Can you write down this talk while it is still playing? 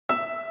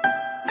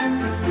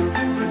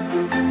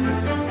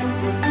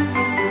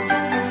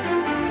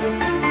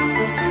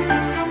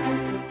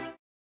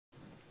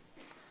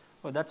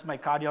Well, that's my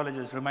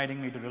cardiologist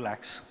reminding me to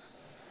relax.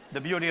 The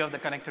beauty of the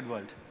connected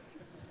world.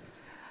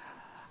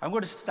 I'm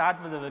going to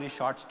start with a very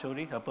short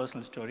story, a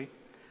personal story.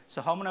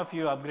 So how many of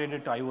you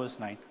upgraded to iOS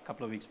 9 a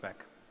couple of weeks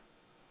back?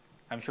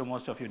 I'm sure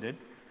most of you did.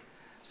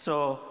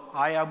 So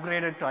I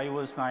upgraded to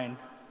iOS 9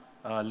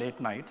 late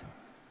night.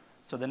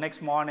 So the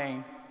next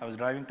morning, I was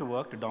driving to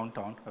work to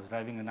downtown. I was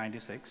driving in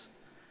 96.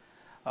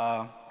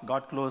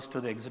 Got close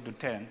to the exit to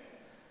 10.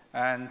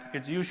 And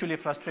it's usually a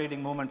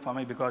frustrating moment for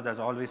me because there's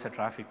always a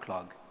traffic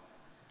clog.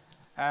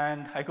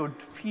 And I could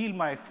feel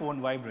my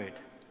phone vibrate.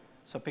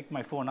 So I picked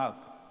my phone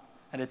up.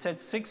 And it said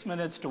 6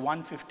 minutes to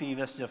 150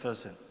 West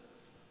Jefferson.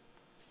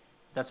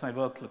 That's my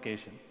work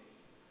location.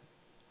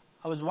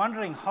 I was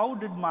wondering, how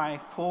did my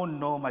phone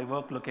know my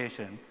work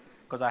location?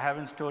 Because I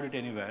haven't stored it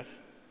anywhere.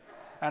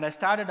 And I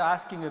started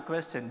asking a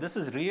question. This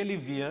is really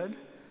weird.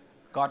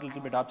 Got a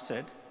little bit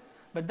upset.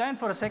 But then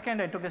for a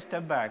second, I took a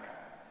step back.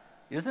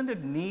 Isn't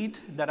it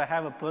neat that I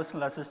have a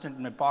personal assistant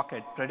in my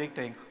pocket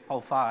predicting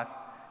how far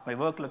my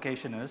work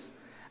location is?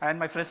 And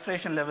my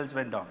frustration levels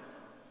went down.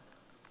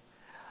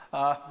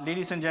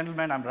 Ladies and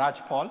gentlemen, I'm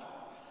Raj Paul,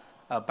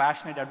 a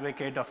passionate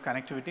advocate of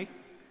connectivity.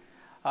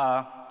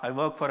 I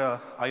work for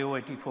a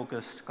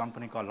IoT-focused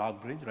company called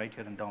Lochbridge right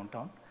here in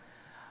downtown.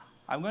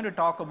 I'm going to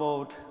talk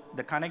about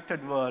the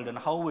connected world and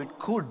how it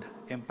could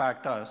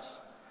impact us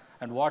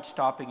and what's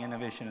stopping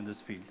innovation in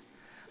this field.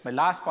 My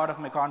last part of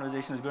my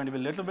conversation is going to be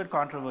a little bit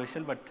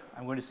controversial, but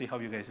I'm going to see how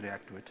you guys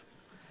react to it.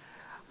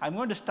 I'm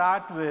going to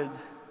start with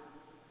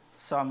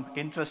some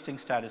interesting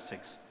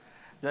statistics.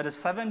 There is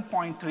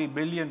 7.3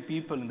 billion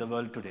people in the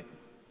world today.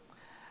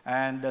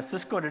 And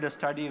Cisco did a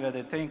study where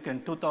they think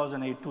in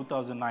 2008,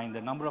 2009,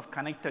 the number of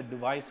connected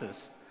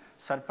devices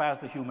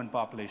surpassed the human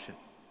population.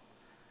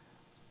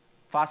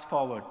 Fast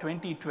forward,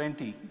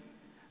 2020,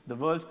 the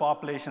world's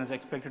population is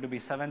expected to be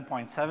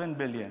 7.7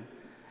 billion,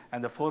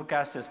 and the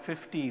forecast is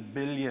 50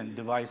 billion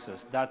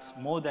devices. That's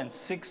more than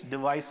 6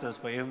 devices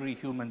for every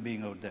human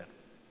being out there.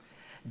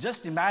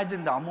 Just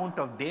imagine the amount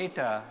of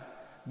data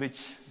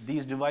which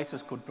these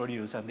devices could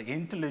produce and the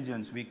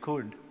intelligence we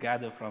could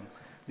gather from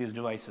these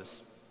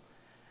devices.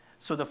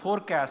 So the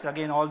forecast,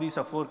 again, all these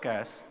are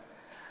forecasts.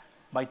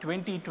 By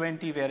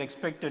 2020, we are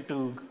expected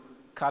to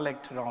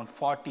collect around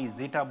 40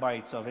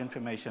 zettabytes of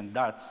information.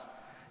 That's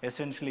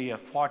essentially a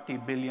 40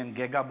 billion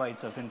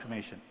gigabytes of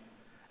information.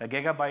 A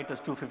gigabyte is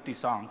 250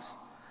 songs,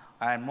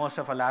 and most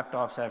of our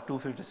laptops have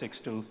 256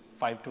 to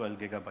 512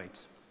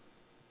 gigabytes.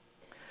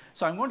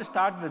 So I'm going to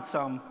start with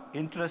some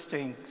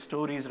interesting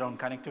stories around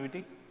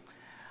connectivity.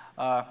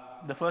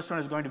 The first one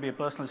is going to be a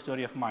personal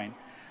story of mine.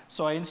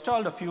 So I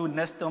installed a few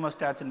Nest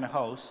thermostats in my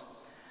house,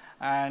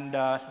 and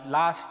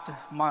last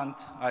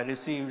month I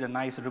received a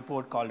nice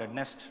report called a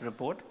Nest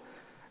report,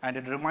 and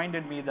it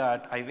reminded me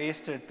that I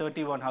wasted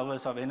 31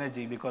 hours of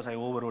energy because I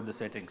overrode the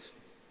settings.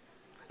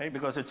 Right?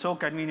 Because it's so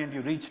convenient,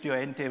 you reach to your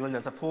end table,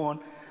 there's a phone,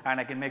 and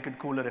I can make it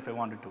cooler if I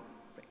wanted to.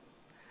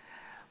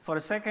 For a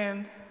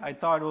second, I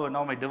thought, oh,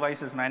 now my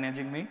device is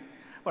managing me.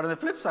 But on the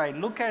flip side,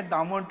 look at the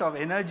amount of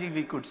energy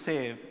we could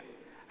save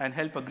and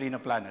help a greener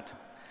planet.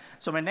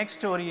 So my next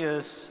story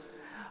is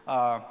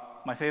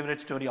my favorite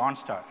story,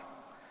 OnStar.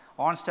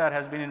 OnStar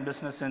has been in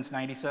business since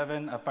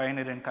 '97, a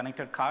pioneer in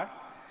connected car.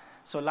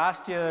 So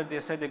last year, they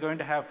said they're going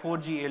to have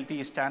 4G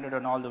LTE standard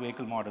on all the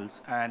vehicle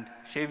models. And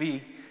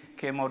Chevy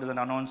came out with an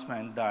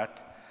announcement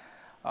that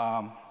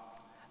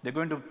they're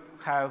going to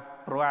have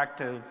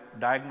proactive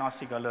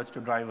diagnostic alerts to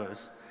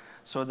drivers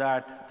so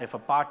that if a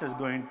part is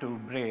going to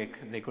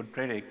break, they could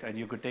predict, and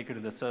you could take it to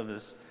the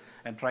service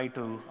and try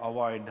to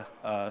avoid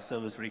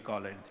service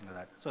recall or anything like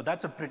that. So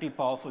that's a pretty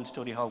powerful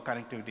story how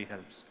connectivity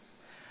helps.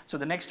 So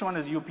the next one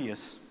is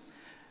UPS.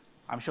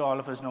 I'm sure all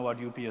of us know what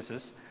UPS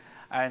is.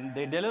 And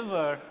they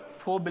deliver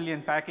 4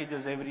 billion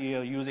packages every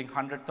year using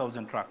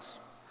 100,000 trucks.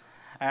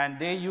 And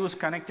they use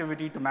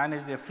connectivity to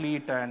manage their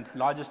fleet and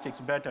logistics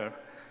better.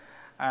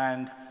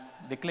 And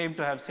they claim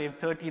to have saved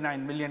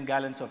 39 million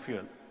gallons of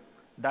fuel.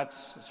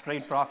 That's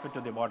straight profit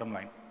to their bottom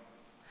line.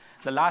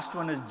 The last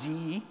one is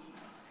GE.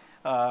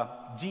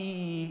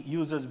 GE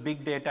uses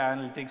big data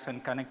analytics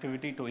and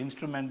connectivity to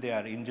instrument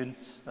their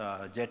engines,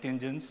 jet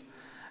engines.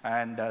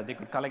 And they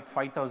could collect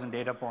 5,000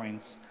 data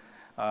points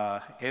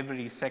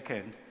every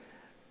second.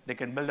 They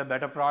can build a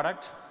better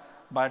product,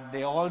 but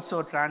they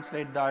also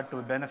translate that to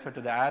a benefit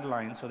to the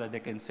airline so that they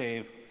can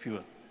save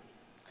fuel.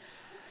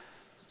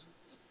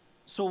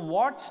 So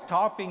what's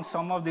stopping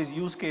some of these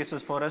use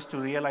cases for us to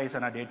realize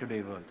in our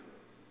day-to-day world?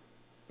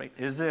 Right?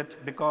 Is it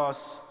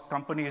because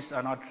companies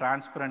are not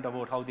transparent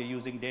about how they're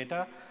using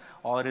data?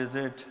 Or is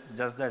it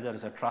just that there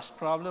is a trust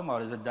problem?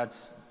 Or is it that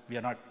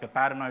we're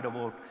paranoid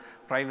about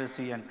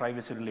privacy and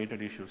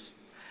privacy-related issues?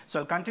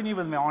 So I'll continue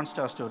with my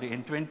OnStar story.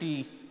 In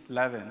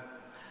 2011,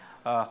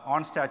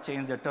 OnStar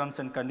changed their terms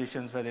and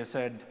conditions where they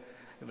said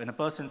when a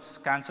person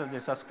cancels their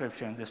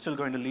subscription, they're still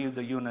going to leave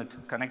the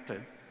unit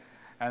connected.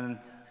 And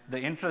The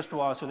interest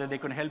was so that they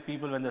could help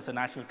people when there's a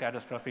natural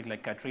catastrophe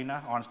like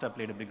Katrina. OnStar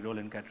played a big role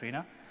in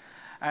Katrina.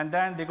 And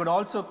then they could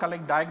also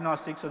collect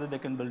diagnostics so that they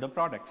can build a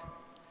product.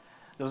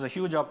 There was a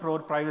huge uproar,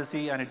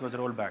 privacy, and it was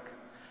rolled back.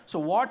 So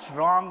what's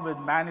wrong with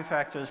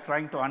manufacturers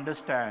trying to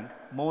understand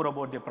more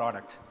about their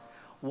product?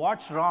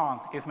 What's wrong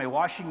if my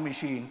washing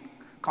machine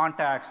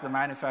contacts the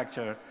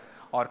manufacturer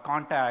or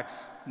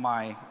contacts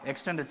my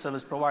extended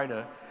service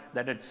provider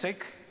that it's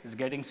sick, is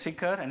getting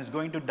sicker, and is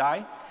going to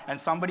die, and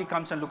somebody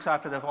comes and looks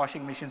after the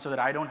washing machine so that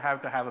I don't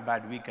have to have a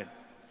bad weekend?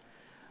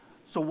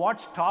 So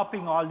what's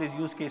stopping all these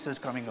use cases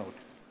coming out?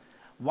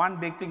 One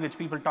big thing which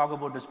people talk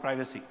about is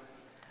privacy.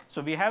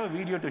 So we have a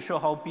video to show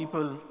how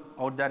people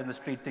out there in the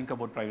street think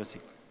about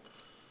privacy.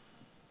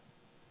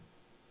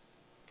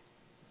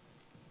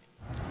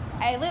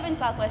 I live in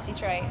Southwest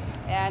Detroit,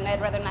 and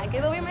I'd rather not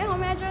give away my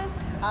home address.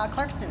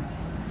 Clarkston.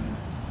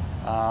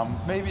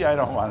 Maybe I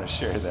don't want to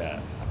share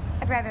that.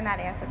 I'd rather not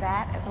answer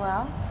that as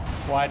well.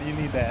 Why do you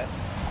need that?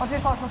 What's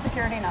your social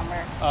security number?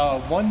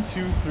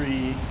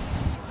 123.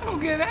 Don't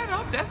get that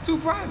up. That's too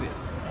private.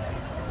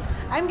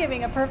 I'm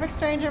giving a perfect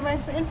stranger my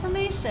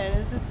information.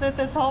 Is this what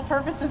this whole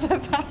purpose is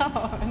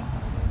about?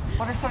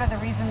 What are sort of the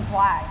reasons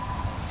why?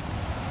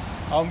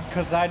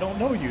 Because I don't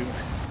know you.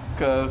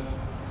 Because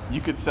you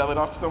could sell it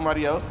off to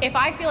somebody else. If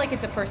I feel like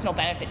it's a personal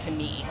benefit to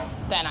me,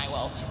 then I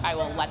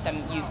will let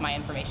them use my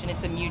information.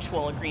 It's a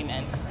mutual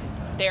agreement.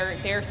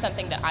 They're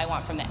something that I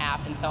want from the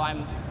app, and so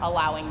I'm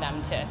allowing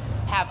them to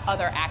have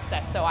other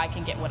access so I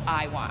can get what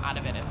I want out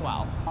of it as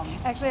well.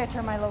 Actually, I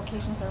turn my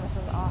location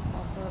services off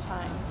most of the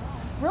time.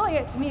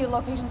 Really, to me,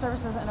 location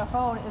services in a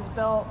phone is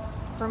built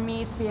for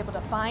me to be able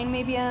to find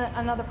maybe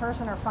another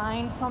person or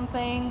find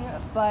something,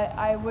 but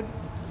I would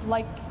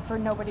like for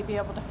nobody to be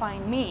able to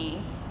find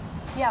me.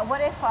 Yeah,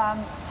 what if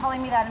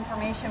telling me that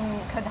information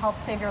could help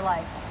save your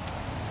life?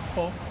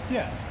 Well,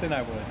 yeah, then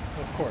I would,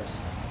 of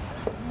course.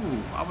 Ooh,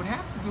 I would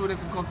have to do it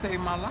if it's going to save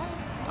my life.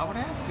 I would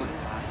have to.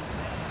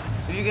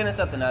 If you're getting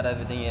something out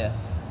of it, then yeah.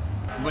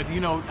 But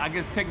you know, I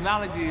guess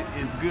technology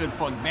is good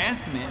for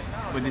advancement,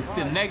 but there's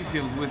still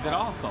negatives with it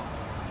also.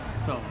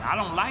 So I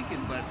don't like it,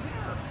 but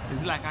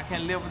it's like I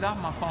can't live without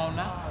my phone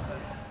now.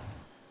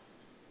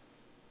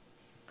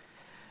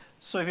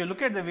 So if you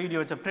look at the video,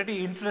 it's a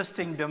pretty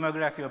interesting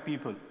demography of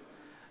people.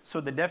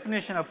 So the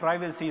definition of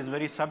privacy is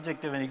very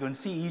subjective, and you can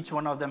see each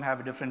one of them have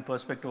a different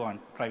perspective on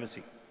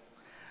privacy.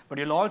 But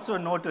you'll also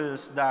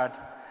notice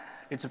that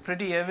it's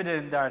pretty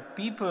evident that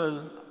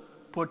people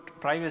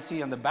put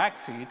privacy on the back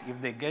seat if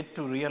they get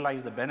to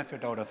realize the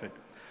benefit out of it.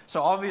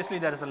 So obviously,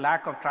 there is a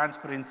lack of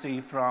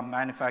transparency from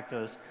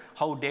manufacturers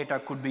how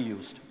data could be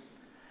used.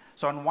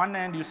 So on one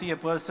end, you see a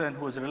person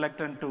who is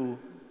reluctant to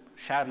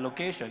share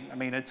location. I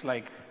mean, it's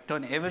like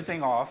turn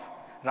everything off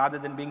rather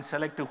than being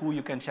selective who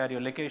you can share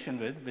your location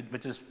with,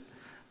 which is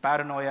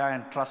paranoia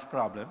and trust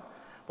problem.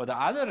 But the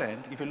other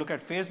end, if you look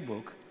at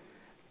Facebook,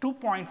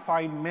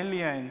 2.5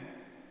 million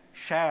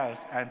shares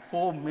and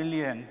 4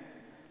 million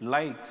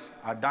likes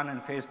are done on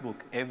Facebook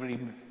every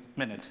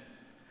minute.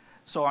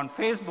 So on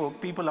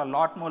Facebook, people are a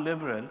lot more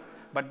liberal,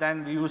 but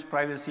then we use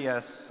privacy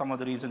as some of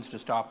the reasons to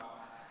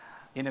stop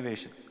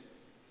innovation.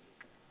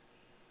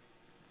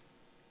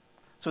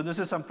 So this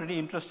is some pretty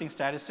interesting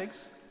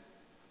statistics.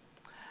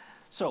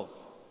 So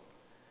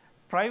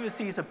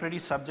privacy is a pretty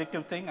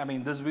subjective thing. I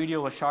mean, this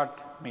video was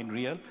shot,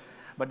 real.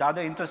 But the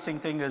other interesting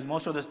thing is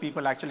most of those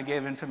people actually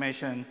gave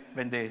information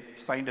when they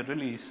signed a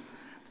release,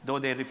 though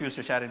they refused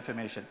to share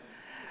information.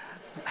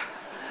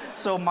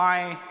 So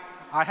I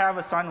have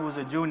a son who's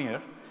a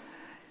junior.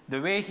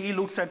 The way he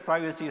looks at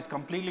privacy is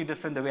completely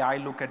different the way I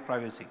look at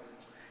privacy.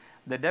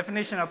 The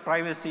definition of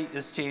privacy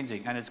is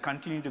changing, and it's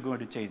continuing to go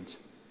to change.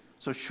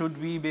 So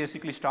should we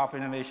basically stop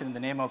innovation in the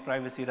name of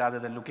privacy rather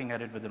than looking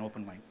at it with an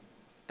open mind?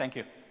 Thank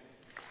you.